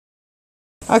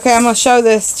Okay, I'm going to show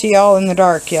this to y'all in the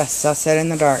dark. Yes, I said in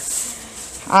the dark.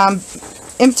 I'm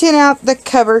emptying out the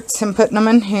cupboards and putting them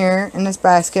in here in this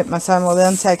basket. My son will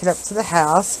then take it up to the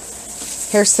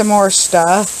house. Here's some more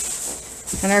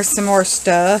stuff. And there's some more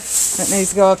stuff that needs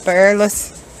to go up there.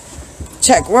 Let's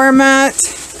check where I'm at.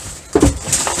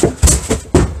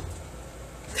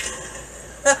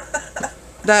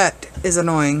 That is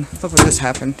annoying. Look what just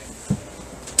happened.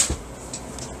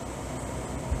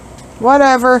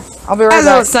 Whatever. I'll be right back. As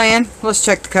I was saying, let's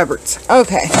check the cupboards.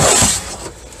 Okay.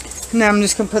 Now I'm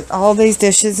just going to put all these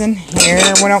dishes in here.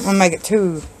 We don't want to make it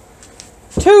too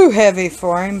heavy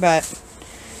for him, but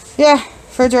yeah,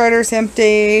 refrigerator's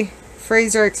empty.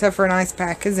 Freezer, except for an ice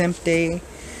pack, is empty.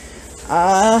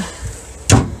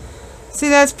 See,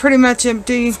 that's pretty much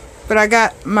empty, but I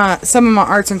got some of my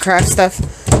arts and crafts stuff,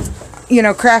 you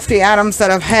know, crafty items that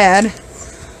I've had,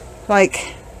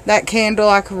 like that candle.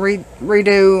 I could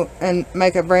redo and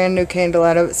make a brand new candle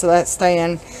out of it, so that's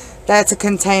staying. That's a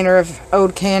container of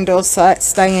old candles, so that's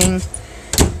staying.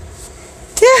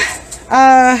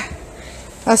 Yeah.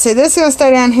 Let's see, this is going to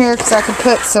stay down here because I can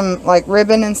put some, like,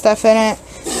 ribbon and stuff in it.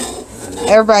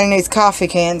 Everybody needs coffee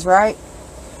cans, right?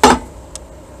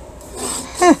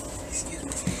 Huh.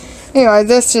 Anyway,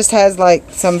 this just has, like,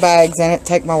 some bags in it.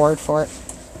 Take my word for it.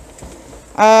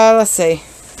 Let's see.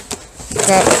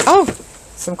 Got,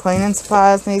 some cleaning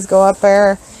supplies needs to go up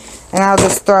there. And I'll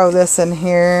just throw this in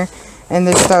here. And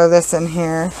just throw this in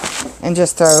here. And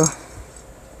just throw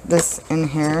this in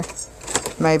here.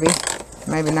 Maybe.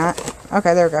 Maybe not.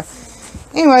 Okay, there we go.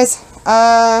 Anyways,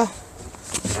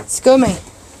 Scoomy.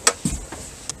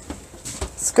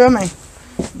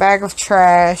 Bag of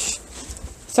trash.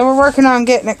 So we're working on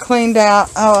getting it cleaned out.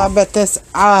 Oh, I bet this,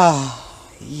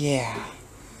 yeah.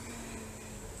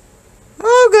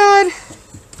 Oh, God.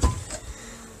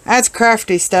 That's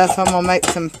crafty stuff. I'm going to make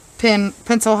some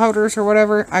pencil holders or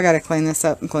whatever. I got to clean this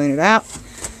up and clean it out.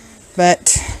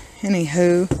 But,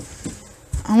 anywho,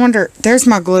 I wonder, there's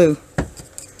my glue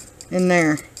in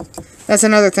there. That's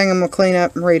another thing I'm going to clean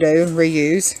up and redo,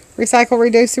 reuse. Recycle,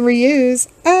 reduce, and reuse.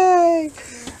 Hey!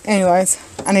 Anyways,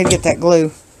 I need to get that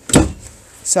glue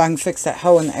so I can fix that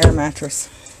hole in the air mattress.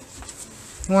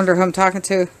 I wonder who I'm talking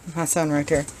to. My son right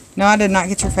there. No, I did not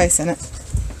get your face in it.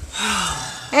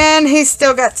 And he's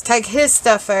still got to take his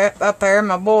stuff up there,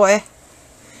 my boy.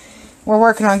 We're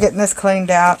working on getting this cleaned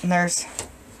out. And there's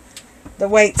the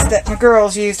weights that my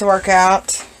girls use to work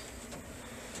out.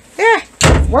 Yeah,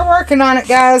 we're working on it,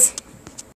 guys.